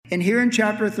And here in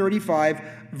chapter 35,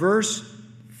 verse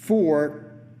 4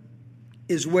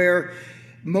 is where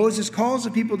Moses calls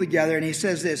the people together, and he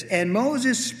says this, "And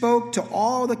Moses spoke to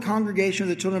all the congregation of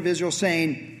the children of Israel,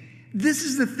 saying, This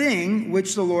is the thing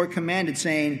which the Lord commanded,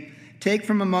 saying, Take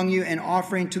from among you an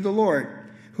offering to the Lord.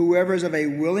 Whoever is of a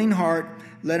willing heart,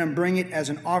 let him bring it as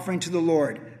an offering to the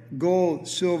Lord. Gold,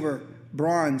 silver,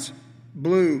 bronze,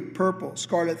 blue, purple,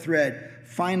 scarlet thread,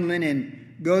 fine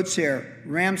linen, goat's hair,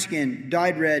 ram skin,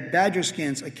 dyed red, badger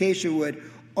skins, acacia wood,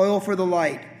 oil for the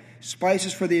light,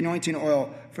 spices for the anointing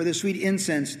oil, for the sweet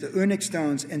incense, the onyx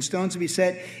stones, and stones to be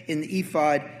set in the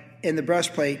ephod and the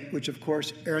breastplate," which, of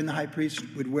course, Aaron the high priest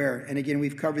would wear. And again,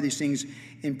 we've covered these things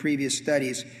in previous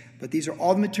studies. But these are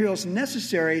all the materials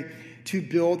necessary to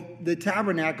build the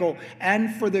tabernacle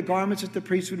and for the garments that the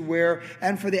priest would wear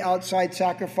and for the outside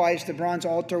sacrifice, the bronze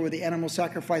altar where the animal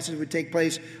sacrifices would take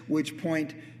place, which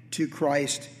point to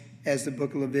Christ, as the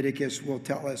book of Leviticus will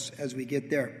tell us as we get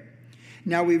there.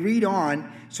 Now we read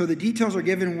on, so the details are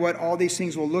given what all these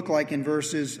things will look like in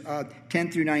verses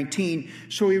 10 through 19.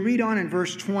 So we read on in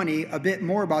verse 20 a bit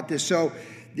more about this. So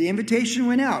the invitation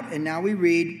went out, and now we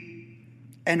read,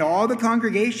 "And all the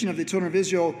congregation of the children of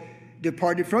Israel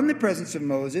departed from the presence of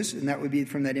Moses," and that would be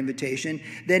from that invitation.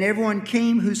 "Then everyone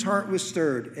came whose heart was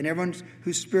stirred, and everyone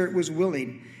whose spirit was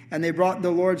willing. And they brought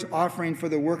the Lord's offering for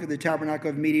the work of the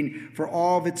tabernacle of meeting, for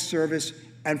all of its service,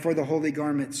 and for the holy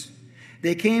garments.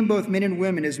 They came, both men and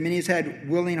women, as many as had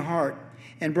willing heart,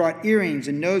 and brought earrings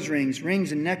and nose rings,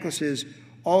 rings and necklaces,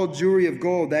 all jewelry of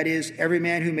gold, that is, every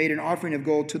man who made an offering of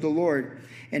gold to the Lord.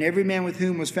 And every man with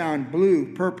whom was found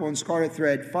blue, purple, and scarlet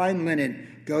thread, fine linen,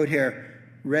 goat hair,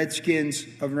 red skins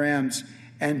of rams,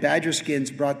 and badger skins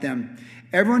brought them.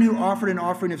 Everyone who offered an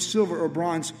offering of silver or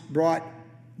bronze brought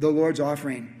the Lord's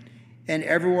offering. And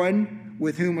everyone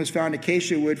with whom was found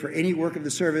acacia wood for any work of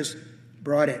the service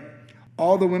brought it.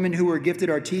 All the women who were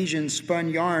gifted artisans spun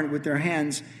yarn with their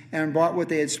hands and brought what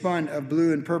they had spun of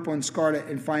blue and purple and scarlet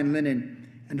and fine linen.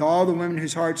 And all the women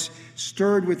whose hearts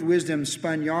stirred with wisdom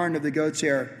spun yarn of the goat's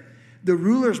hair. The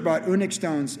rulers brought onyx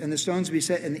stones and the stones to be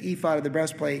set in the ephod of the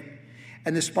breastplate,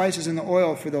 and the spices and the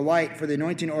oil for the light, for the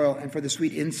anointing oil, and for the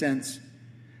sweet incense.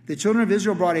 The children of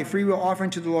Israel brought a freewill offering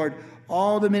to the Lord,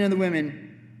 all the men and the women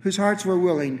whose hearts were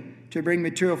willing to bring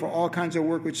material for all kinds of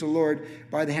work which the Lord,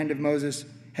 by the hand of Moses,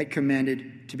 had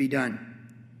commanded to be done."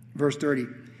 Verse 30.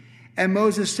 "And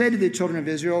Moses said to the children of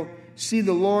Israel, See,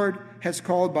 the Lord has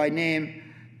called by name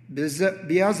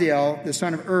Bezalel, the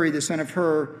son of Uri, the son of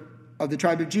Hur, of the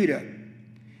tribe of Judah.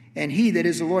 And he, that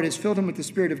is the Lord, has filled him with the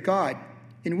Spirit of God,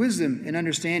 in wisdom, in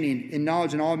understanding, in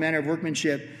knowledge, and all manner of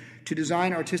workmanship, to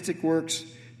design artistic works,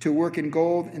 to work in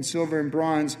gold and silver and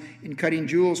bronze, in cutting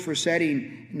jewels for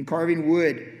setting, in carving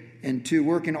wood, and to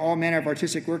work in all manner of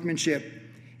artistic workmanship.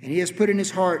 And he has put in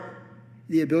his heart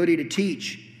the ability to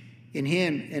teach. In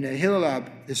him and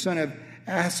Ahilab, the son of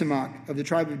Ahisamach of the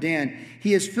tribe of Dan.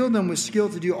 He has filled them with skill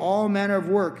to do all manner of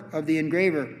work of the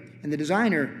engraver and the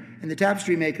designer and the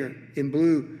tapestry maker in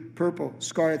blue, purple,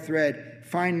 scarlet thread,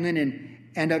 fine linen,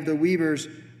 and of the weavers,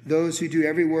 those who do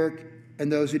every work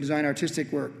and those who design artistic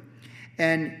work.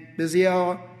 And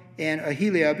Bezalel and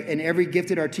Ahilab and every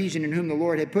gifted artisan in whom the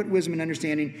Lord had put wisdom and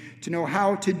understanding to know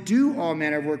how to do all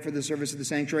manner of work for the service of the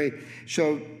sanctuary,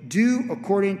 shall do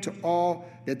according to all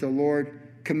that the Lord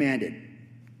commanded."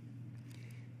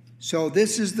 So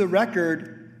this is the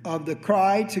record of the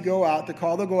cry to go out, the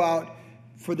call to go out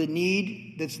for the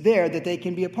need that's there that they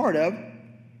can be a part of.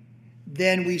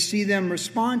 Then we see them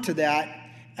respond to that,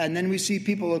 and then we see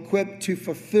people equipped to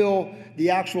fulfill the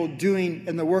actual doing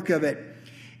and the work of it.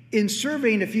 In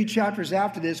surveying a few chapters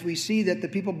after this, we see that the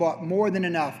people brought more than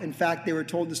enough. In fact, they were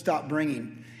told to stop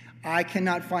bringing. I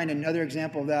cannot find another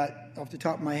example of that off the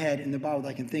top of my head in the Bible that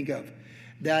I can think of.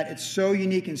 That it's so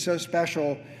unique and so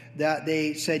special that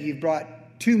they said, "You've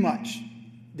brought too much."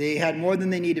 They had more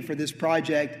than they needed for this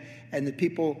project, and the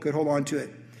people could hold on to it.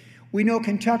 We know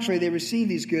contextually they received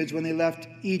these goods when they left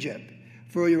Egypt.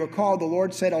 For you recall, the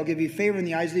Lord said, "I'll give you favor in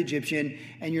the eyes of the Egyptian,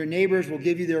 and your neighbors will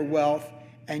give you their wealth,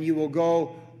 and you will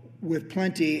go with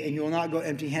plenty, and you will not go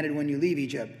empty-handed when you leave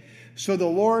Egypt." So the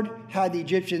Lord had the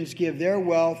Egyptians give their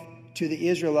wealth to the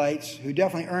Israelites, who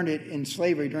definitely earned it in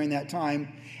slavery during that time.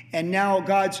 And now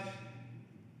God's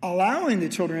allowing the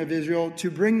children of Israel to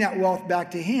bring that wealth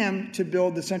back to him to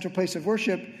build the central place of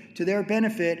worship to their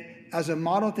benefit as a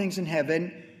model of things in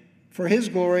heaven for his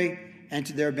glory and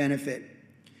to their benefit.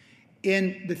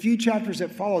 In the few chapters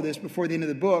that follow this before the end of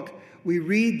the book, we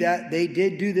read that they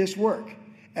did do this work.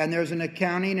 And there's an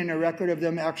accounting and a record of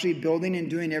them actually building and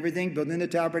doing everything, building the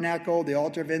tabernacle, the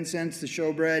altar of incense, the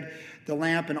showbread, the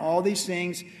lamp, and all these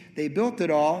things. They built it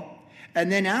all.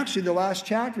 And then actually the last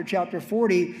chapter, chapter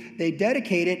 40, they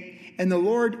dedicate it, and the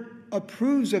Lord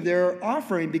approves of their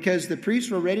offering because the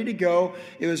priests were ready to go.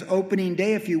 It was opening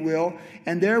day, if you will.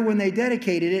 And there, when they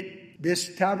dedicated it,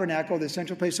 this tabernacle, the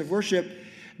central place of worship,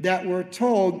 that we're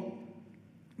told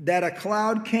that a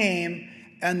cloud came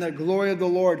and the glory of the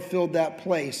Lord filled that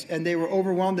place. And they were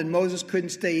overwhelmed, and Moses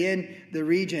couldn't stay in the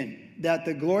region. That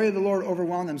the glory of the Lord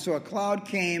overwhelmed them. So a cloud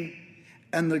came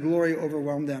and the glory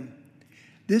overwhelmed them.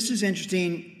 This is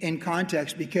interesting in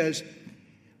context because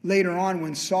later on,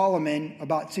 when Solomon,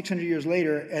 about 600 years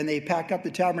later, and they pack up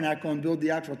the tabernacle and build the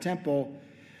actual temple,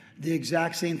 the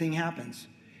exact same thing happens.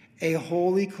 A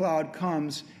holy cloud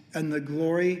comes and the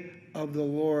glory of the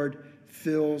Lord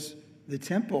fills the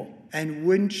temple. And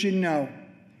wouldn't you know,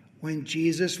 when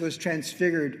Jesus was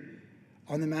transfigured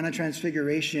on the Mount of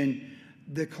Transfiguration,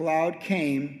 the cloud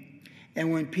came,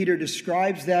 and when Peter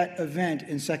describes that event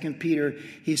in 2 Peter,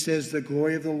 he says the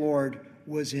glory of the Lord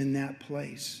was in that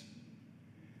place.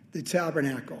 The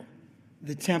tabernacle,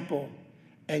 the temple,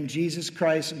 and Jesus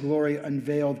Christ's glory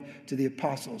unveiled to the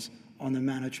apostles on the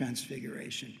Mount of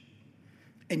Transfiguration.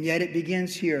 And yet it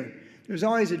begins here. There's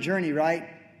always a journey, right?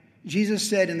 Jesus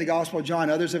said in the Gospel of John,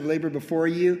 others have labored before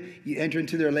you, you enter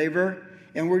into their labor,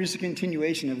 and we're just a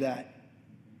continuation of that.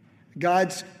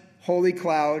 God's holy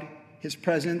cloud, his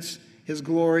presence, his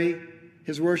glory,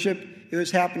 his worship, it was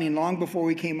happening long before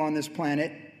we came on this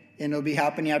planet, and it'll be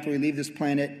happening after we leave this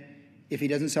planet if he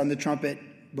doesn't sound the trumpet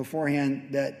beforehand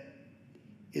that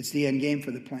it's the end game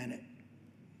for the planet.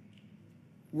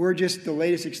 We're just the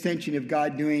latest extension of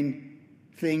God doing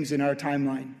things in our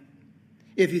timeline.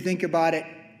 If you think about it,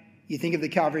 you think of the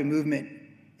Calvary movement,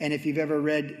 and if you've ever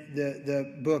read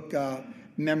the book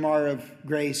Memoir of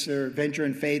Grace or Venture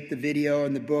in Faith, the video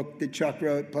and the book that Chuck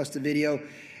wrote plus the video,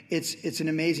 it's an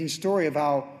amazing story of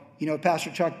how,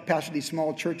 Pastor Chuck pastored these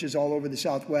small churches all over the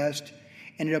Southwest,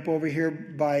 ended up over here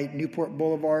by Newport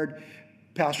Boulevard,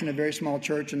 pastoring a very small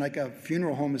church and like a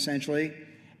funeral home essentially.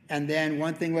 And then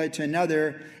one thing led to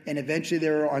another, and eventually they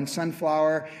were on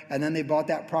Sunflower, and then they bought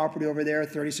that property over there,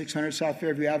 3600 South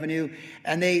Fairview Avenue,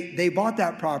 and they bought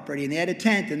that property, and they had a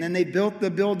tent, and then they built the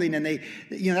building, and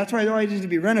that's why it always needs to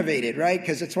be renovated, right?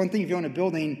 Because it's one thing if you own a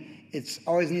building, it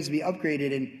always needs to be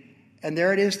upgraded, and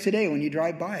there it is today when you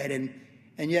drive by it,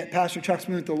 and yet Pastor Chuck's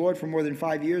been with the Lord for more than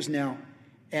 5 years now,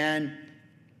 and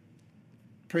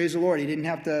praise the Lord, he didn't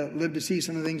have to live to see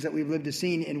some of the things that we've lived to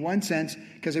see in one sense,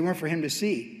 because they weren't for him to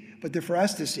see, but they're for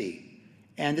us to see.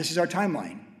 And this is our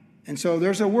timeline. And so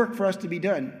there's a work for us to be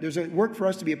done. There's a work for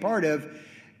us to be a part of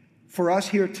for us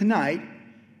here tonight,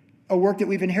 a work that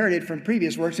we've inherited from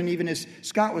previous works. And even as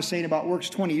Scott was saying about works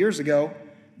 20 years ago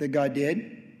that God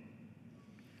did,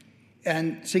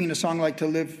 and singing a song like To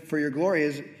Live for Your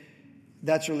Glory,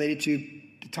 that's related to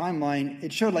the timeline.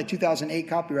 It showed like 2008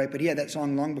 copyright, but he had that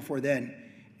song long before then.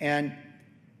 And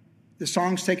the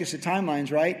songs take us to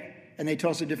timelines, right? And they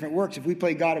tell us the different works. If we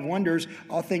play God of Wonders,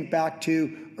 I'll think back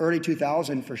to early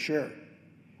 2000 for sure.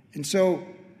 And so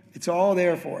it's all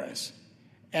there for us.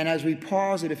 And as we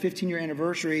pause at a 15-year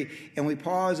anniversary, and we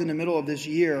pause in the middle of this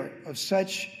year of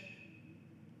such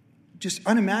just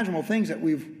unimaginable things that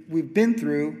we've been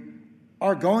through,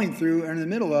 are going through, and in the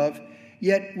middle of,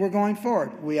 yet we're going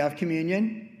forward. We have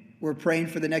communion. We're praying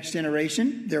for the next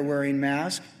generation. They're wearing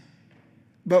masks.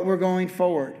 But we're going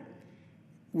forward.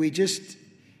 We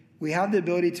have the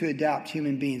ability to adapt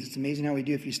human beings. It's amazing how we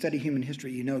do. If you study human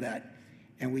history, you know that.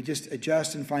 And we just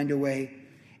adjust and find a way.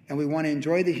 And we want to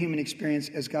enjoy the human experience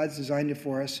as God's designed it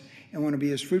for us, and want to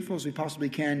be as fruitful as we possibly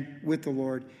can with the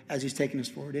Lord as he's taken us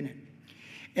forward in it.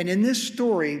 And in this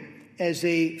story, as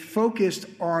they focused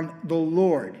on the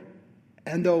Lord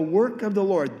and the work of the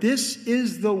Lord, this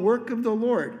is the work of the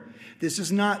Lord. This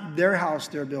is not their house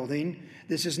they're building.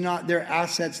 This is not their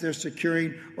assets they're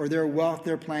securing or their wealth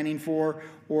they're planning for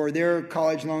or their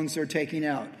college loans they're taking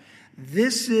out.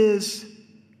 This is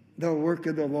the work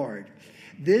of the Lord.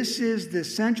 This is the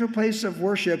central place of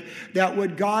worship that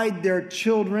would guide their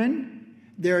children,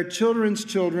 their children's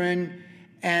children,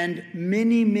 and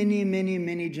many, many, many,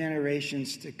 many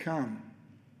generations to come.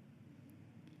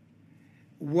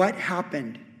 What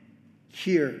happened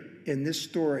here in this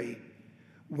story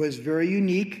was very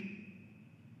unique,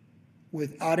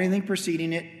 without anything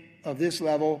preceding it of this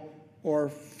level or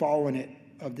following it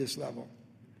of this level.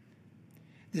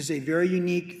 This is a very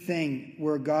unique thing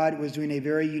where God was doing a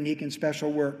very unique and special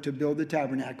work to build the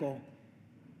tabernacle.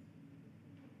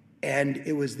 And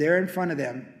it was there in front of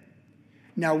them.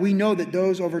 Now, we know that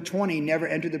those over 20 never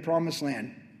entered the promised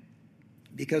land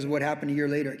because of what happened a year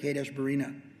later at Kadesh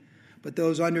Barnea. But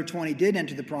those under 20 did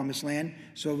enter the promised land.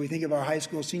 So if we think of our high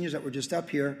school seniors that were just up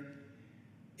here,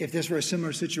 if this were a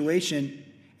similar situation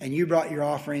and you brought your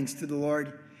offerings to the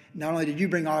Lord, not only did you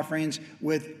bring offerings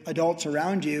with adults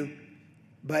around you,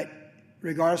 but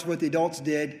regardless of what the adults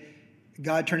did,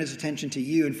 God turned his attention to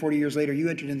you, and 40 years later, you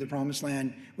entered into the promised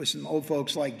land with some old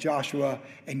folks like Joshua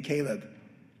and Caleb.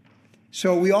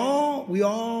 So we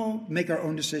all make our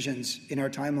own decisions in our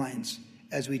timelines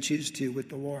as we choose to with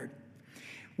the Lord,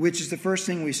 which is the first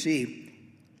thing we see.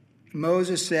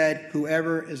 Moses said,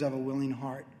 whoever is of a willing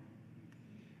heart.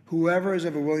 Whoever is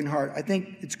of a willing heart. I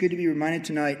think it's good to be reminded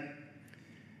tonight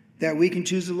that we can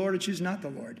choose the Lord or choose not the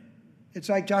Lord. It's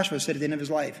like Joshua said at the end of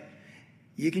his life.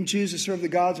 You can choose to serve the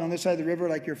gods on this side of the river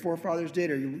like your forefathers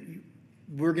did, or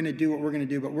we're going to do what we're going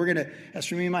to do. But as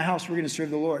for me and my house, we're going to serve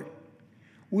the Lord.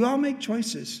 We all make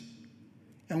choices,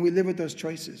 and we live with those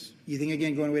choices. You think,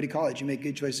 again, going away to college. You make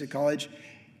good choices at college,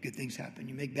 good things happen.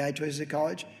 You make bad choices at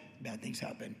college, bad things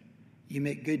happen. You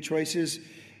make good choices.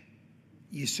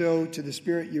 You sow to the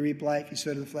Spirit, you reap life. You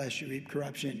sow to the flesh, you reap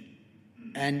corruption.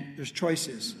 And there's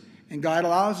choices. And God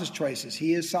allows us choices.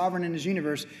 He is sovereign in his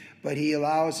universe, but he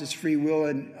allows his free will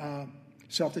and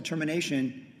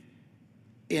self-determination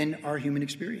in our human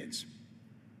experience.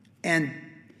 And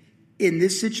in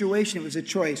this situation, it was a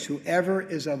choice. Whoever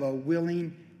is of a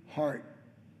willing heart.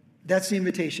 That's the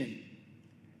invitation.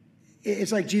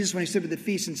 It's like Jesus when he stood at the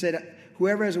feast and said,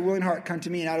 whoever has a willing heart, come to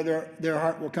me, and out of their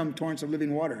heart will come torrents of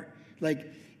living water. Like,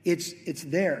 it's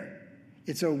there.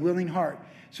 It's a willing heart.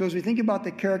 So as we think about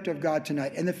the character of God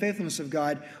tonight and the faithfulness of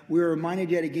God, we're reminded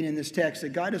yet again in this text that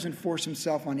God doesn't force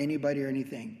himself on anybody or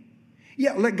anything.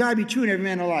 Yeah, let God be true and every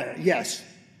man a liar. Yes.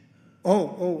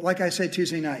 Oh, like I said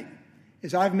Tuesday night,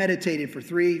 as I've meditated for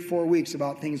 3-4 weeks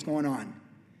about things going on,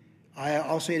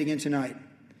 I'll say it again tonight.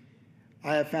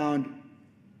 I have found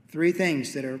 3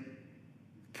 things that are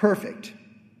perfect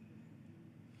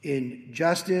in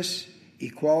justice,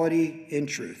 equality, and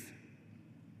truth.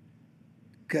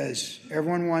 Because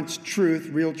everyone wants truth,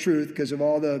 real truth, because of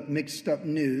all the mixed up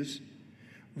news,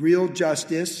 real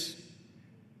justice,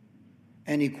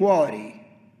 and equality.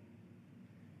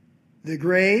 The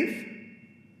grave,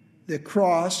 the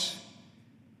cross,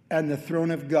 and the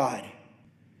throne of God.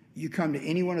 You come to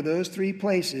any one of those 3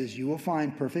 places, you will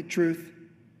find perfect truth,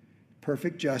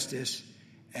 perfect justice,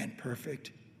 and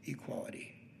perfect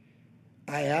equality.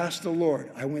 I asked the Lord,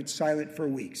 I went silent for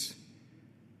weeks.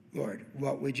 Lord,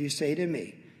 what would you say to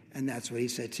me? And that's what he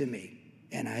said to me.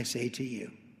 And I say to you.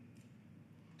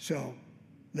 So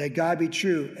let God be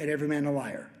true and every man a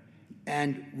liar.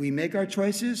 And we make our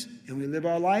choices and we live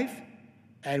our life.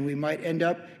 And we might end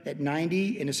up at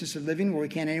 90 in assisted living where we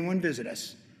can't anyone visit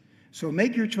us. So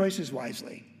make your choices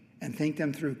wisely and think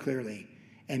them through clearly.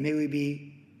 And may we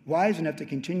be wise enough to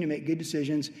continue to make good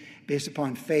decisions based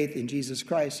upon faith in Jesus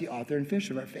Christ, the author and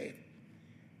finisher of our faith.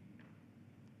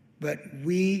 But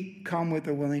we come with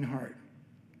a willing heart.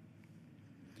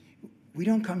 We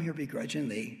don't come here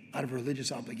begrudgingly out of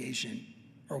religious obligation,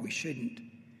 or we shouldn't.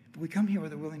 But we come here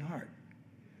with a willing heart.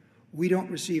 We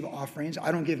don't receive offerings.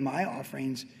 I don't give my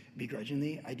offerings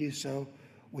begrudgingly. I do so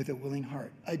with a willing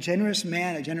heart. A generous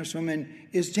man, a generous woman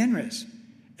is generous.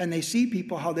 And they see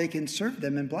people how they can serve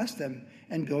them and bless them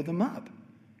and build them up.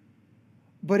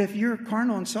 But if you're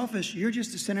carnal and selfish, you're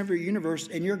just the center of your universe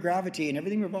and your gravity and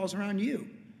everything revolves around you.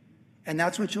 And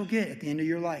that's what you'll get at the end of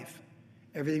your life.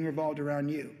 Everything revolved around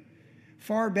you.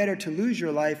 Far better to lose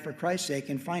your life for Christ's sake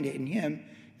and find it in him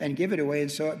and give it away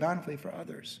and sow it bountifully for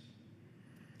others.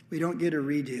 We don't get a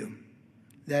redo.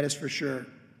 That is for sure.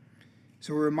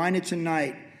 So we're reminded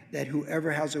tonight that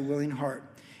whoever has a willing heart.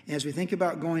 And as we think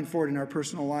about going forward in our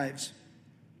personal lives,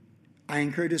 I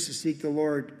encourage us to seek the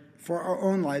Lord for our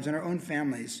own lives and our own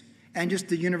families and just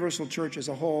the universal church as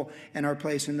a whole and our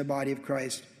place in the body of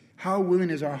Christ. How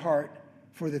willing is our heart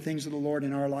for the things of the Lord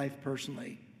in our life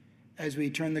personally as we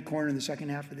turn the corner in the second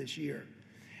half of this year?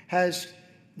 Has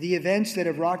the events that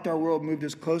have rocked our world moved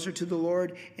us closer to the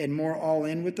Lord and more all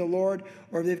in with the Lord?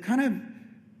 Or they've kind of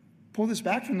pulled us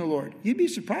back from the Lord? You'd be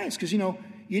surprised because, you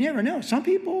never know. Some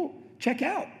people check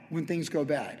out when things go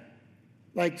bad.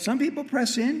 Like some people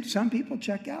press in, some people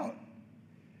check out.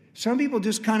 Some people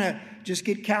just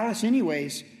get callous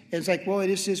anyways. It's like, well, it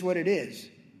just is what it is.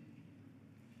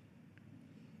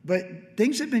 But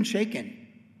things have been shaken.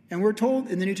 And we're told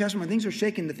in the New Testament, when things are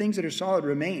shaken, the things that are solid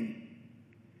remain.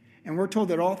 And we're told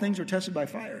that all things are tested by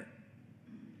fire.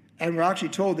 And we're actually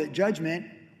told that judgment,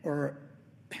 or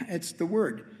it's the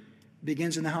word,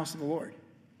 begins in the house of the Lord.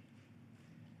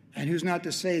 And who's not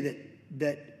to say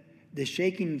that the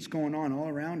shaking that's going on all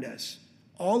around us,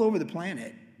 all over the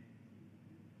planet.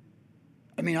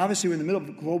 I mean, obviously we're in the middle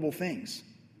of global things.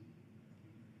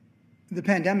 The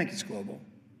pandemic is global.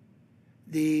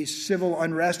 The civil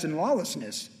unrest and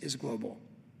lawlessness is global.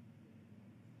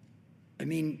 I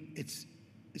mean,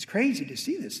 it's crazy to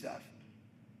see this stuff.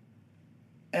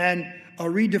 And a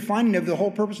redefining of the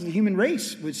whole purpose of the human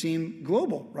race would seem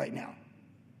global right now.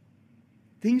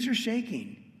 Things are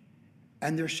shaking,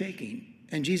 and they're shaking.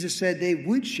 And Jesus said they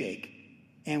would shake,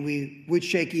 and we would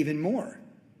shake even more.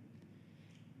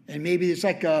 And maybe it's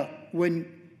like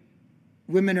when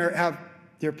women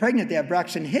they're pregnant, they have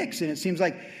Braxton Hicks, and it seems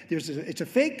like it's a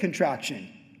fake contraction.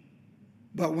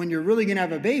 But when you're really going to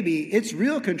have a baby, it's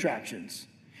real contractions.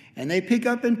 And they pick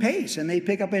up in pace, and they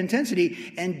pick up in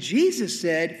intensity. And Jesus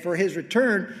said for his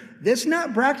return, that's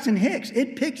not Braxton Hicks.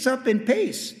 It picks up in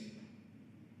pace,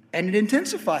 and it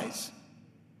intensifies.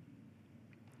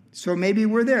 So maybe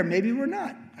we're there, maybe we're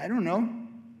not. I don't know.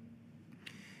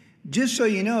 Just so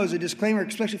you know, as a disclaimer,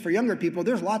 especially for younger people,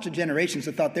 there's lots of generations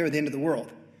that thought they were the end of the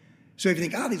world. So if you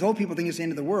think, these old people think it's the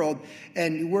end of the world,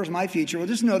 and where's my future? Well,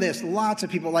 just know this. Lots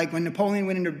of people, like when Napoleon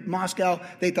went into Moscow,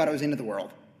 they thought it was the end of the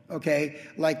world. Okay?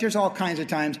 Like there's all kinds of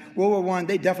times. World War I,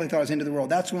 they definitely thought it was the end of the world.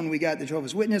 That's when we got the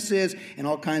Jehovah's Witnesses and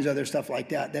all kinds of other stuff like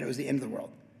that it was the end of the world.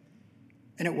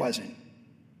 And it wasn't.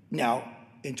 Now,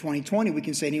 in 2020, we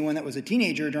can say anyone that was a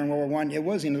teenager during World War I, it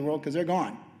was the end of the world because they're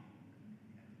gone.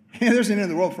 There's the end of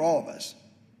the world for all of us.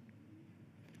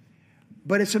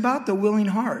 But it's about the willing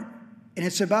heart. And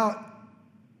it's about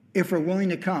if we're willing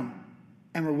to come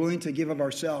and we're willing to give of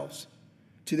ourselves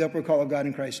to the upward call of God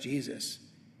in Christ Jesus.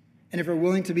 And if we're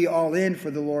willing to be all in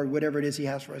for the Lord, whatever it is he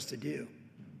has for us to do.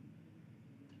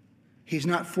 He's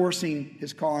not forcing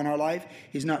his call on our life.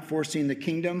 He's not forcing the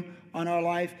kingdom on our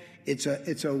life. It's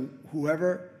a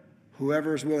whoever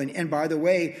is willing. And by the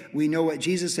way, we know what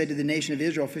Jesus said to the nation of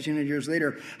Israel 1,500 years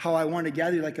later, how I wanted to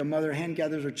gather you like a mother hen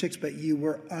gathers her chicks, but you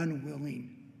were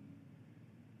unwilling.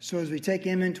 So as we take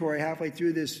inventory halfway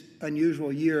through this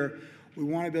unusual year, we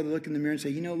want to be able to look in the mirror and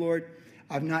say, Lord,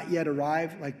 I've not yet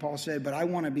arrived, like Paul said, but I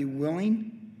want to be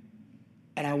willing,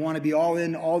 and I want to be all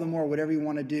in, all the more, whatever you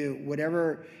want to do.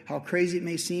 Whatever, how crazy it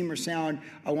may seem or sound,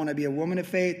 I want to be a woman of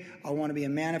faith, I want to be a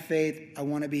man of faith, I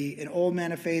want to be an old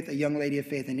man of faith, a young lady of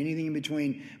faith, and anything in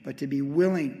between, but to be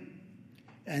willing.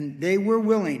 And they were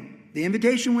willing. The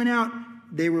invitation went out,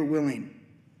 they were willing.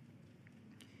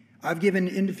 I've given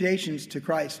invitations to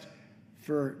Christ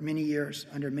for many years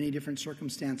under many different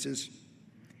circumstances.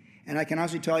 And I can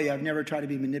honestly tell you, I've never tried to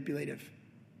be manipulative.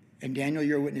 And Daniel,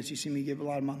 you're a witness. You see me give a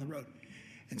lot of them on the road.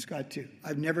 And Scott too.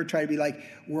 I've never tried to be like,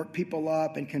 work people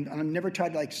up. And I've never tried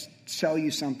to like sell you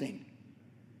something.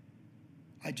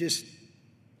 I just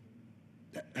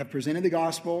have presented the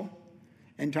gospel.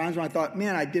 And times when I thought,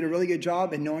 man, I did a really good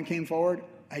job and no one came forward,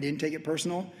 I didn't take it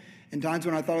personal. And times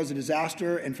when I thought it was a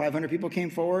disaster and 500 people came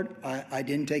forward, I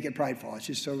didn't take it prideful. I was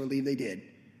just so relieved they did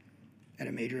at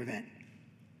a major event.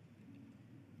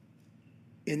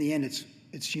 In the end,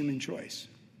 it's human choice.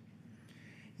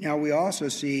 Now, we also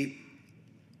see,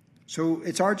 so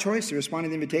it's our choice to respond to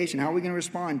the invitation. How are we going to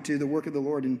respond to the work of the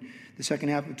Lord in the second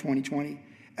half of 2020?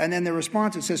 And then the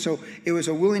response, it says, so it was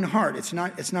a willing heart. It's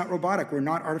not robotic. We're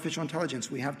not artificial intelligence.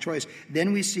 We have choice.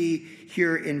 Then we see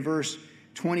here in verse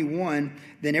 21,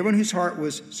 then everyone whose heart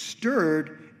was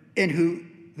stirred and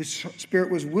whose spirit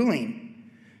was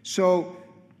willing. So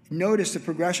notice the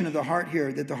progression of the heart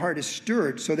here, that the heart is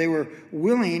stirred. So they were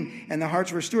willing and the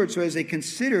hearts were stirred. So as they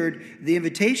considered the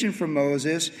invitation from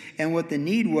Moses and what the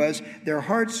need was, their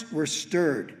hearts were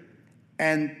stirred.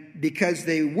 And because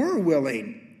they were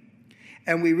willing,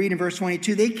 and we read in verse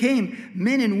 22, they came,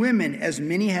 men and women, as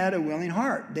many had a willing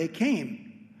heart. They came.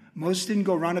 Moses didn't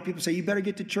go around up people and say, you better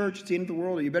get to church, it's the end of the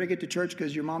world, or you better get to church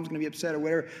because your mom's going to be upset or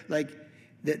whatever. Like,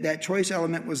 that choice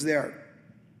element was there.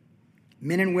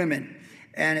 Men and women.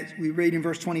 And we read in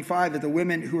verse 25 that the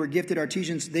women who were gifted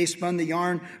artisans, they spun the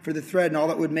yarn for the thread and all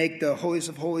that would make the holiest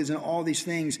of holies and all these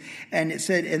things. And it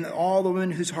said, and all the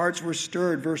women whose hearts were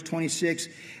stirred, verse 26,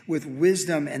 with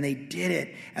wisdom, and they did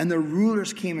it. And the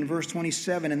rulers came in verse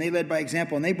 27, and they led by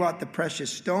example, and they brought the precious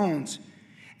stones.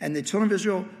 And the children of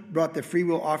Israel brought the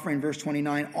freewill offering, verse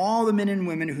 29, all the men and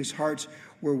women whose hearts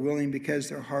were willing because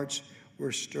their hearts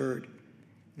were stirred.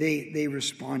 They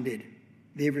responded.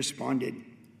 They responded.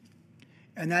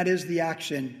 And that is the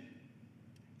action.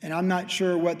 And I'm not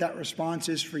sure what that response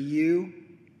is for you,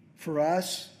 for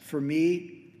us, for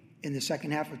me, in the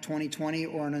second half of 2020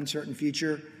 or an uncertain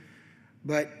future.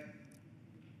 But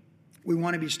we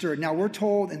want to be stirred. Now, we're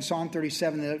told in Psalm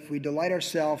 37 that if we delight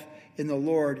ourselves in the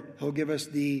Lord, he'll give us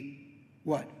the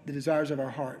desires of our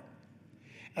heart.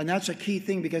 And that's a key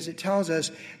thing because it tells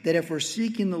us that if we're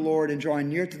seeking the Lord and drawing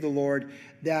near to the Lord,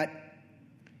 that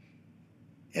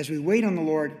as we wait on the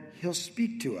Lord, he'll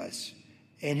speak to us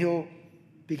and he'll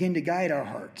begin to guide our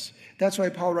hearts. That's why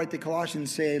Paul wrote to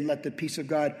Colossians, say, let the peace of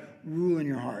God rule in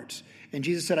your hearts. And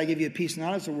Jesus said, I give you a peace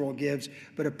not as the world gives,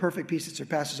 but a perfect peace that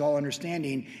surpasses all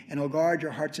understanding, and will guard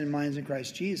your hearts and minds in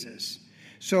Christ Jesus.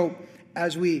 So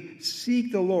as we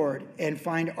seek the Lord and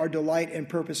find our delight and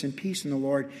purpose and peace in the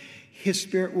Lord, his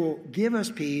Spirit will give us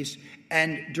peace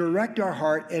and direct our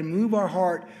heart and move our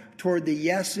heart toward the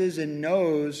yeses and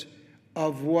nos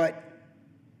of what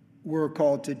we're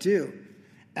called to do.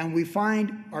 And we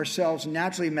find ourselves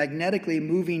naturally, magnetically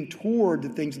moving toward the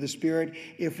things of the Spirit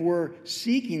if we're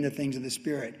seeking the things of the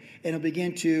Spirit. And it'll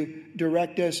begin to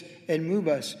direct us and move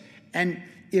us. And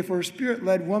if we're a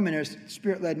Spirit-led woman or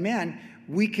Spirit-led man,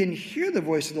 we can hear the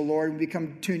voice of the Lord and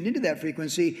become tuned into that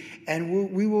frequency. And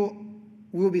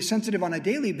we'll be sensitive on a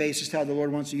daily basis to how the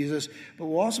Lord wants to use us. But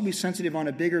we'll also be sensitive on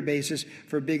a bigger basis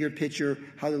for a bigger picture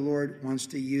how the Lord wants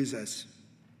to use us.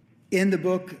 In the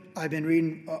book I've been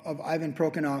reading of Ivan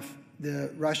Prokhorov,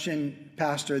 the Russian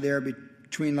pastor there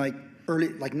between like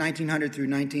 1900 through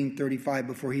 1935,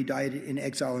 before he died in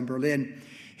exile in Berlin,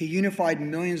 he unified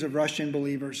millions of Russian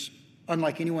believers,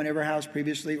 unlike anyone ever has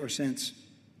previously or since.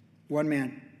 One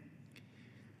man.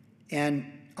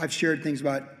 And I've shared things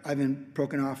about Ivan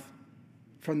Prokhorov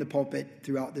from the pulpit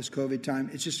throughout this COVID time.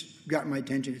 It's just gotten my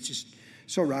attention. It's just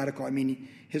so radical. I mean,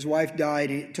 his wife died,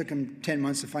 and it took him 10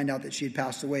 months to find out that she had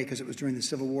passed away because it was during the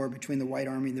Civil War between the White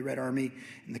Army and the Red Army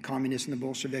and the Communists and the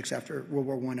Bolsheviks after World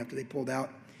War I, after they pulled out.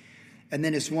 And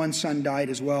then his one son died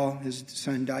as well. His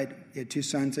son died. He had two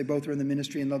sons. They both were in the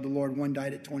ministry and loved the Lord. One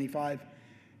died at 25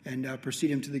 and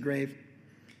preceded him to the grave.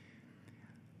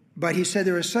 But he said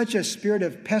there was such a spirit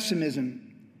of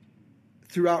pessimism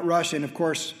throughout Russia. And, of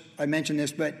course, I mentioned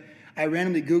this, but I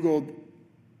randomly Googled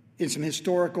in some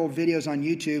historical videos on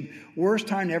YouTube, worst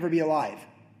time to ever be alive.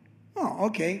 Oh,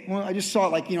 okay. Well, I just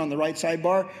saw it on the right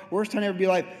sidebar. Worst time to ever be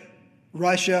alive,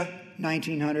 Russia,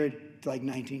 1900 to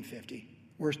 1950.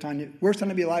 Worst time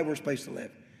to be alive, worst place to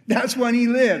live. That's when he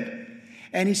lived.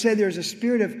 And he said there's a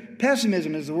spirit of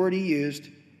pessimism, is the word he used,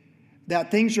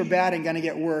 that things are bad and going to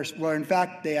get worse. Well, in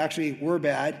fact, they actually were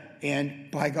bad,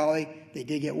 and by golly, they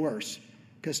did get worse.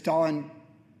 Because Stalin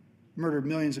murdered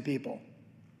millions of people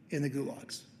in the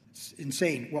gulags. It's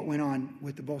insane what went on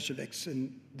with the Bolsheviks,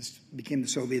 and this became the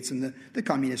Soviets and the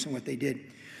communists and what they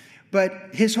did. But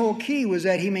his whole key was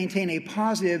that he maintained a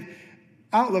positive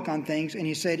outlook on things, and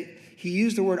he said he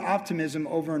used the word optimism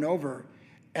over and over,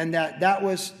 and that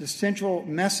was the central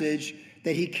message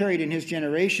that he carried in his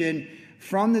generation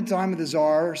from the time of the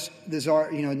czars,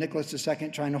 Nicholas II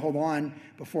trying to hold on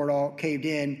before it all caved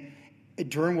in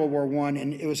during World War I,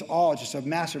 and it was all just a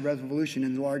massive revolution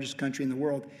in the largest country in the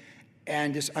world,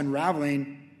 and just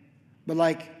unraveling.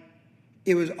 But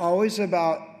it was always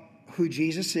about who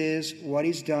Jesus is, what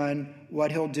he's done,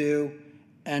 what he'll do,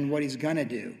 and what he's going to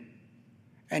do.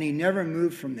 And he never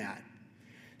moved from that.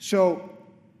 So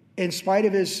in spite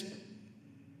of his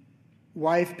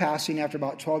wife passing after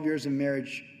about 12 years of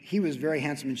marriage, he was very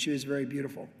handsome and she was very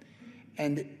beautiful.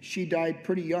 And she died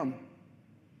pretty young.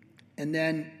 And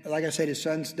then, like I said, his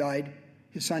son died.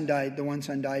 The one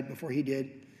son died before he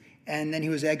did. And then he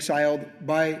was exiled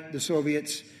by the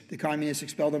Soviets. The communists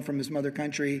expelled him from his mother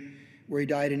country, where he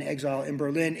died in exile in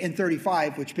Berlin in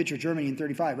 1935, which picture Germany in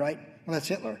 1935, right? Well, that's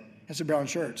Hitler. That's the brown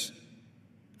shirts.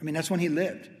 I mean, that's when he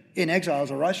lived, in exile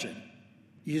as a Russian.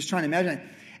 You're just trying to imagine it.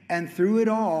 And through it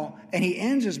all, and he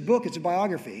ends his book, it's a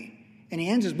biography, and he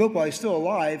ends his book while he's still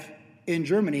alive in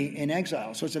Germany in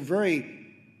exile. So it's a very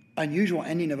unusual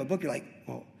ending of a book. You're like,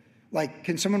 well,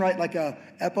 can someone write a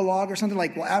epilogue or something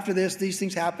well, after this, these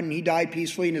things happened, and he died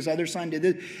peacefully, and his other son did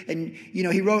this. And,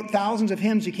 he wrote thousands of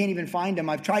hymns. You can't even find them.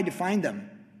 I've tried to find them.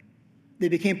 They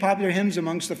became popular hymns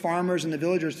amongst the farmers and the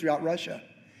villagers throughout Russia.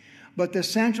 But the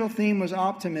central theme was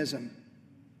optimism.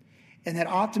 And that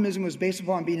optimism was based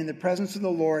upon being in the presence of the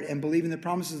Lord and believing the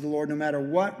promises of the Lord no matter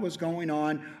what was going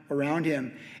on around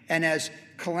him. And as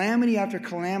calamity after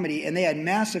calamity, and they had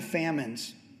massive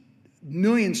famines,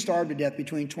 millions starved to death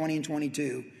between 20 and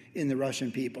 22 in the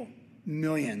Russian people.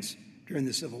 Millions during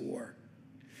the Civil War.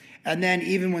 And then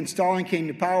even when Stalin came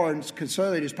to power and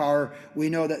consolidated his power, we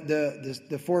know that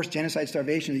the forced genocide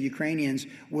starvation of the Ukrainians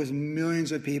was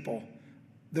millions of people.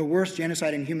 The worst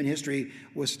genocide in human history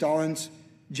was Stalin's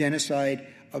genocide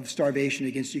of starvation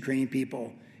against Ukrainian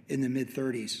people in the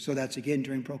mid-30s. So that's again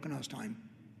during Prokhorov's time.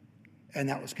 And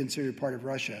that was considered part of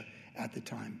Russia at the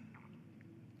time.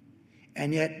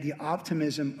 And yet the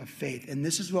optimism of faith, and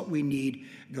this is what we need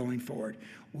going forward.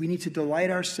 We need to delight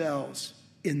ourselves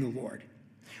in the Lord.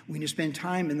 We need to spend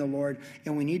time in the Lord,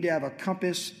 and we need to have a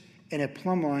compass and a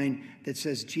plumb line that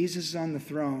says Jesus is on the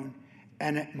throne,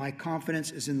 and my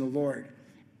confidence is in the Lord.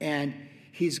 And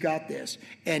He's got this.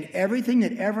 And everything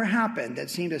that ever happened that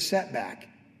seemed a setback,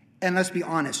 and let's be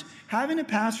honest, having a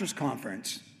pastor's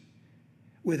conference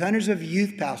with hundreds of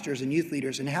youth pastors and youth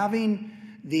leaders and having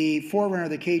the forerunner of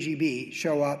the KGB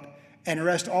show up and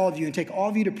arrest all of you and take all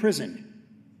of you to prison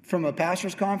from a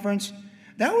pastor's conference,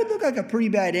 that would look like a pretty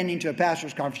bad ending to a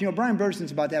pastor's conference. You know, Brian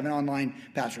Burton's about to have an online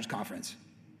pastor's conference.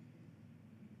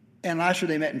 And last year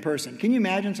they met in person. Can you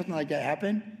imagine something like that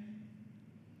happen?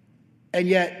 And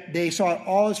yet they saw it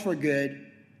all as for good,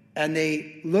 and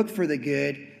they looked for the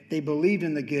good, they believed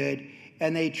in the good,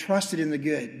 and they trusted in the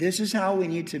good. This is how we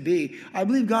need to be. I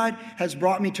believe God has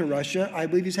brought me to Russia. I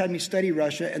believe he's had me study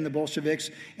Russia and the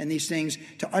Bolsheviks and these things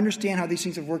to understand how these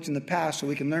things have worked in the past so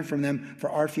we can learn from them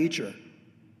for our future.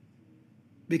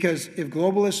 Because if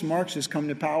globalist Marxists come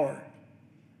to power,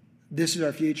 this is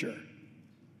our future.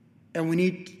 And we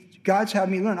need... God's had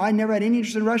me learn. I never had any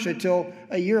interest in Russia until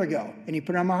a year ago. And he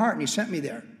put it on my heart and he sent me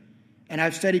there. And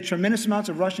I've studied tremendous amounts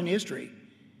of Russian history.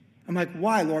 I'm like,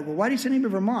 why, Lord? Well, why did he send me to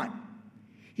Vermont?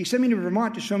 He sent me to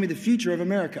Vermont to show me the future of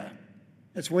America.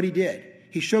 That's what he did.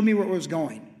 He showed me where it was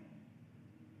going.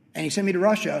 And he sent me to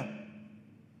Russia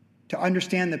to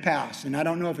understand the past. And I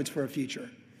don't know if it's for a future.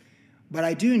 But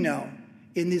I do know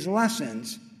in these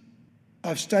lessons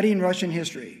of studying Russian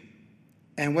history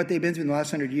and what they've been through in the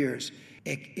last 100 years,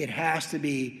 it has to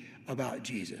be about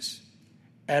Jesus.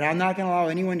 And I'm not going to allow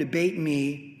anyone to bait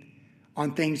me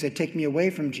on things that take me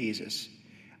away from Jesus.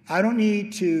 I don't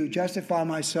need to justify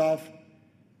myself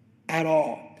at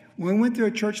all. When we went through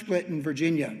a church split in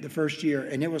Virginia the first year,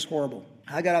 and it was horrible,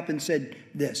 I got up and said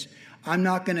this: I'm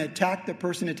not going to attack the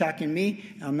person attacking me,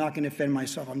 and I'm not going to offend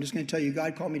myself. I'm just going to tell you,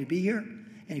 God called me to be here,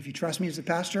 and if you trust me as a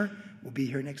pastor, we'll be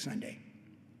here next Sunday.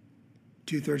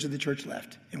 2/3 of the church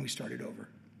left, and we started over.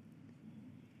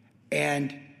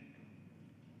 And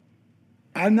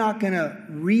I'm not going to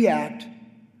react,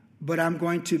 but I'm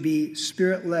going to be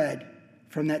Spirit-led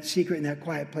from that secret and that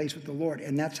quiet place with the Lord.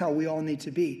 And that's how we all need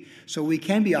to be. So we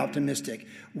can be optimistic,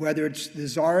 whether it's the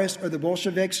Tsarists or the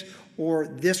Bolsheviks or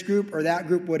this group or that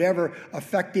group, whatever,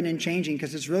 affecting and changing,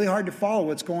 because it's really hard to follow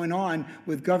what's going on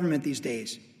with government these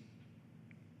days.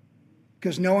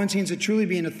 Because no one seems to truly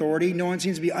be in authority, no one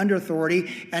seems to be under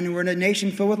authority, and we're in a nation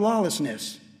filled with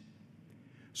lawlessness.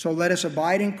 So let us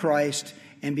abide in Christ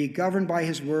and be governed by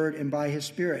his word and by his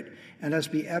Spirit. And let's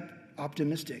be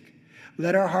optimistic.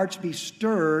 Let our hearts be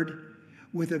stirred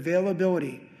with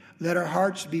availability. Let our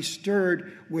hearts be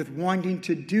stirred with wanting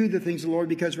to do the things of the Lord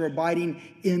because we're abiding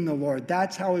in the Lord.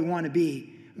 That's how we want to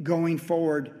be going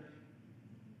forward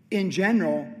in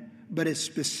general, but it's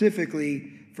specifically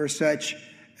for such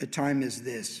a time as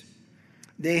this.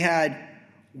 They had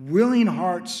willing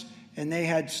hearts and they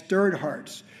had stirred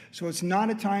hearts. So it's not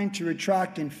a time to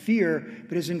retract in fear,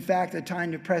 but is in fact a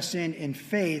time to press in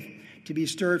faith to be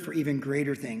stirred for even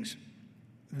greater things.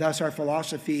 Thus our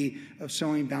philosophy of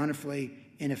sowing bountifully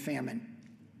in a famine.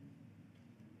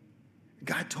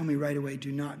 God told me right away,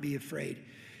 do not be afraid.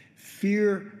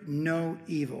 Fear no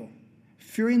evil.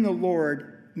 Fearing the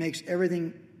Lord makes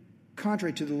everything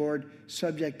contrary to the Lord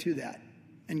subject to that.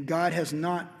 And God has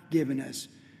not given us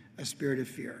a spirit of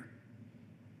fear,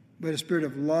 but a spirit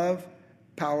of love,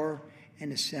 power,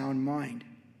 and a sound mind.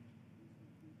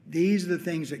 These are the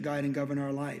things that guide and govern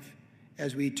our life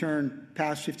as we turn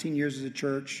past 15 years as a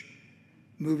church,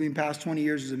 moving past 20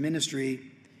 years as a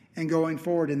ministry, and going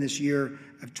forward in this year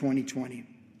of 2020.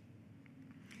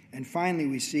 And finally,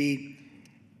 we see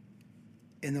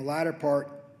in the latter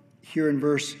part here in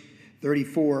verse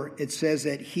 34, it says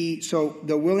that so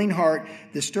the willing heart,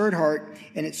 the stirred heart,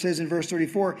 and it says in verse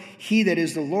 34, he that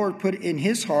is the Lord put in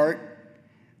his heart,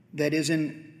 that is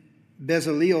in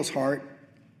Bezalel's heart,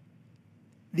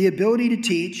 the ability to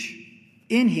teach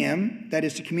in him, that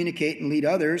is to communicate and lead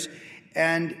others,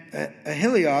 and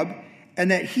Aholiab, and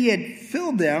that he had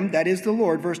filled them, that is the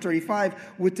Lord, verse 35,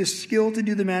 with the skill to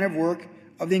do the manner of work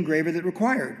of the engraver that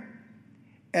required.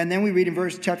 And then we read in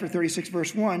chapter 36,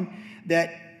 verse 1,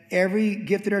 that every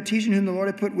gifted artisan whom the Lord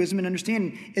had put wisdom and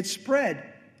understanding, it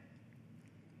spread.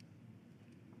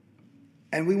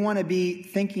 And we want to be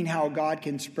thinking how God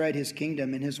can spread his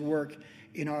kingdom and his work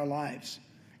in our lives.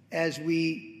 As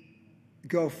we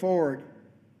go forward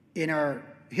in our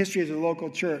history as a local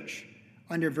church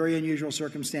under very unusual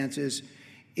circumstances,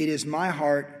 it is my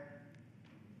heart,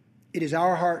 it is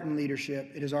our heart in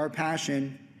leadership, it is our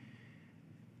passion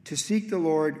to seek the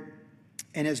Lord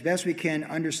and as best we can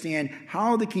understand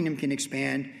how the kingdom can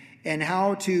expand and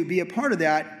how to be a part of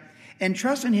that and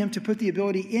trust in him to put the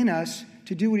ability in us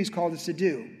to do what he's called us to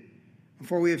do.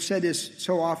 For we have said this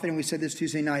so often, and we said this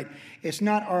Tuesday night, it's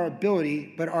not our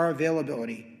ability, but our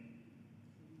availability.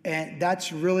 And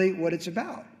that's really what it's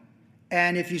about.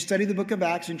 And if you study the book of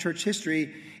Acts in church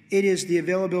history, it is the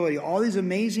availability of all these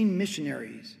amazing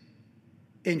missionaries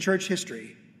in church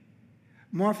history.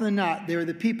 More often than not, they were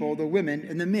the people, the women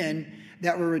and the men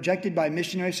that were rejected by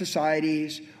missionary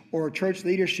societies or church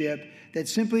leadership that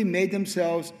simply made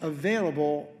themselves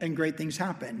available, and great things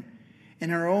happen.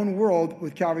 In our own world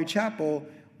with Calvary Chapel,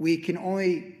 we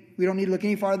don't need to look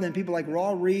any farther than people like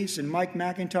Raul Reese and Mike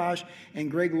McIntosh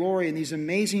and Greg Laurie and these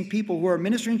amazing people who are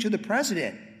ministering to the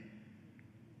president.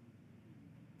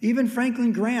 Even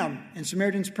Franklin Graham in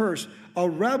Samaritan's Purse, a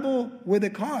rebel with a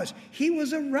cause. He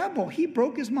was a rebel. He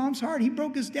broke his mom's heart. He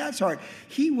broke his dad's heart.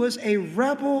 He was a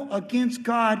rebel against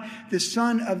God, the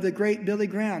son of the great Billy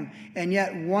Graham. And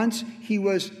yet once he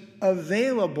was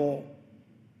available.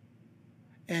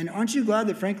 And aren't you glad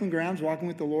that Franklin Graham's walking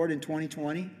with the Lord in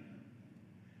 2020?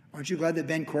 Aren't you glad that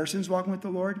Ben Corson's walking with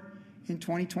the Lord in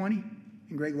 2020?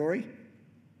 And Greg Laurie?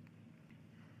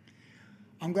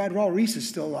 I'm glad Raul Reese is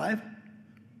still alive.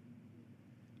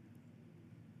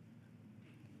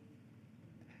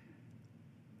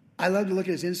 I love to look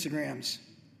at his Instagrams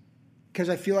because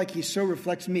I feel like he so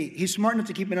reflects me. He's smart enough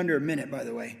to keep it under a minute, by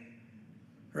the way.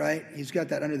 Right? He's got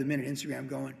that under the minute Instagram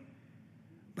going.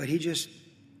 But he's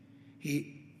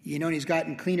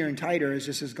gotten cleaner and tighter as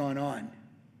this has gone on.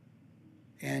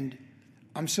 And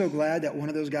I'm so glad that one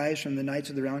of those guys from the Knights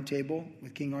of the Round Table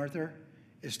with King Arthur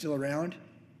is still around.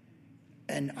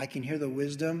 And I can hear the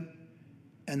wisdom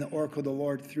and the oracle of the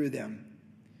Lord through them.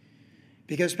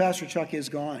 Because Pastor Chuck is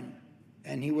gone.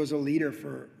 And he was a leader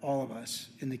for all of us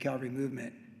in the Calvary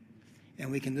movement. And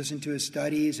we can listen to his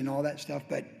studies and all that stuff,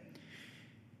 but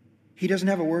he doesn't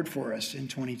have a word for us in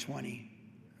 2020.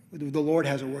 The Lord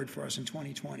has a word for us in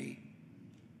 2020.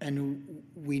 And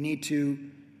we need to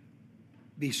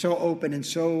be so open and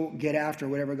so get after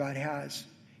whatever God has.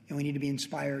 And we need to be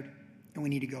inspired, and we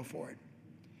need to go for it.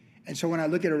 And so when I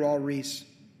look at a Raul Reese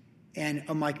and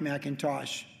a Mike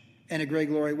McIntosh and a Greg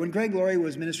Laurie. When Greg Laurie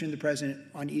was ministering to the president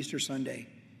on Easter Sunday,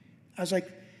 I was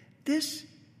like, this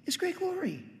is Greg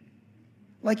Laurie.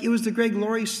 Like, it was the Greg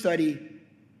Laurie study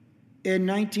in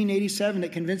 1987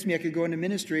 that convinced me I could go into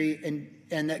ministry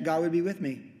and that God would be with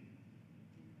me.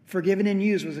 Forgiven and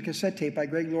Used was a cassette tape by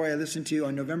Greg Laurie I listened to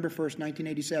on November 1st,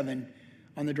 1987,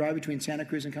 on the drive between Santa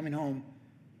Cruz and coming home,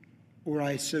 where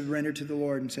I surrendered to the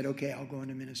Lord and said, okay, I'll go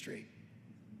into ministry.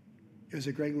 It was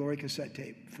a Greg Laurie cassette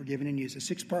tape, Forgiven and Used, a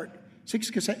six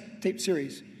cassette tape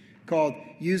series called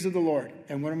Used of the Lord,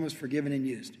 and one of them was Forgiven and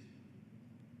Used.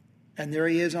 And there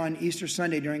he is on Easter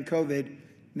Sunday during COVID,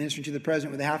 ministering to the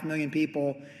president with 500,000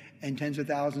 people and tens of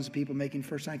thousands of people making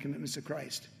first-time commitments to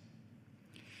Christ.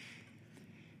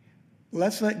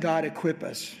 Let's let God equip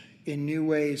us in new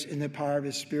ways in the power of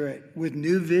his Spirit with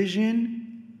new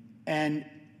vision and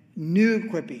new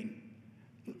equipping.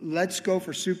 Let's go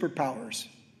for superpowers.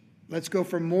 Let's go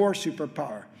for more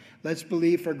superpower. Let's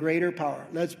believe for greater power.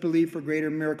 Let's believe for greater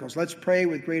miracles. Let's pray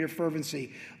with greater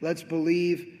fervency. Let's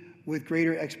believe with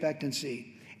greater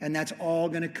expectancy. And that's all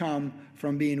going to come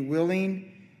from being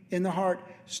willing in the heart,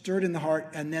 stirred in the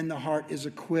heart, and then the heart is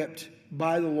equipped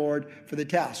by the Lord for the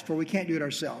task. For we can't do it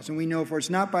ourselves. And we know, for it's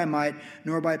not by might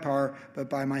nor by power, but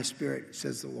by my Spirit,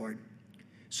 says the Lord.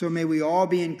 So may we all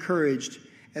be encouraged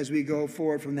as we go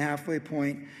forward from the halfway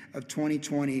point of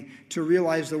 2020 to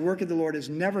realize the work of the Lord is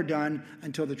never done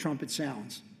until the trumpet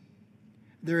sounds.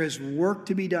 There is work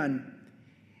to be done.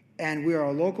 And we are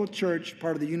a local church,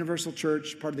 part of the Universal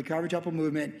Church, part of the Calvary Chapel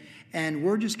movement, and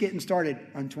we're just getting started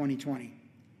on 2020.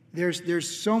 There's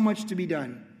so much to be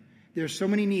done. There's so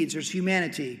many needs. There's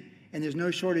humanity, and there's no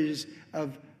shortages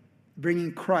of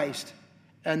bringing Christ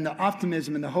and the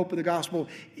optimism and the hope of the gospel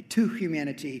to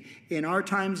humanity in our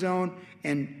time zone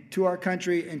and to our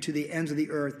country and to the ends of the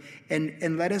earth.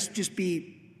 And let us just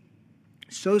be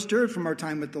so stirred from our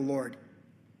time with the Lord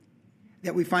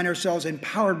that we find ourselves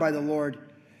empowered by the Lord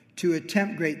to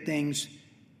attempt great things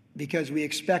because we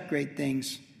expect great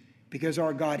things, because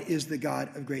our God is the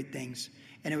God of great things.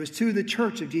 And it was to the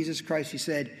church of Jesus Christ, he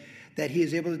said, that he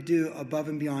is able to do above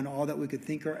and beyond all that we could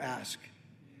think or ask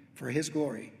for his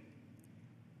glory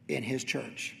in his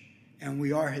church. And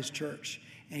we are his church.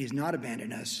 And he's not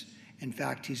abandoned us. In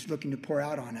fact, he's looking to pour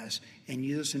out on us and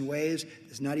use us in ways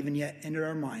that's not even yet entered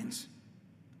our minds.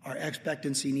 Our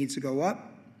expectancy needs to go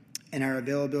up, and our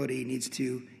availability needs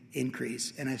to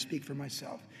increase. And I speak for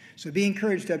myself. So be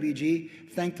encouraged,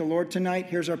 WG. Thank the Lord tonight.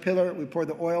 Here's our pillar. We pour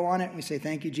the oil on it. And we say,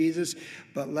 thank you, Jesus.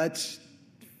 But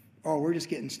we're just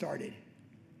getting started.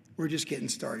 We're just getting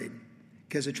started.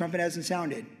 Because the trumpet hasn't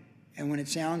sounded. And when it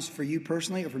sounds for you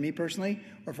personally or for me personally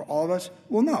or for all of us,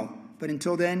 we'll know. But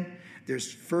until then,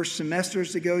 There's first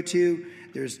semesters to go to.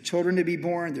 There's children to be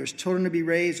born. There's children to be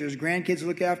raised. There's grandkids to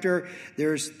look after.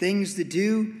 There's things to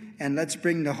do. And let's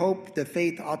bring the hope, the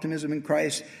faith, optimism in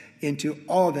Christ into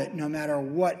all of it, no matter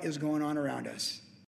what is going on around us.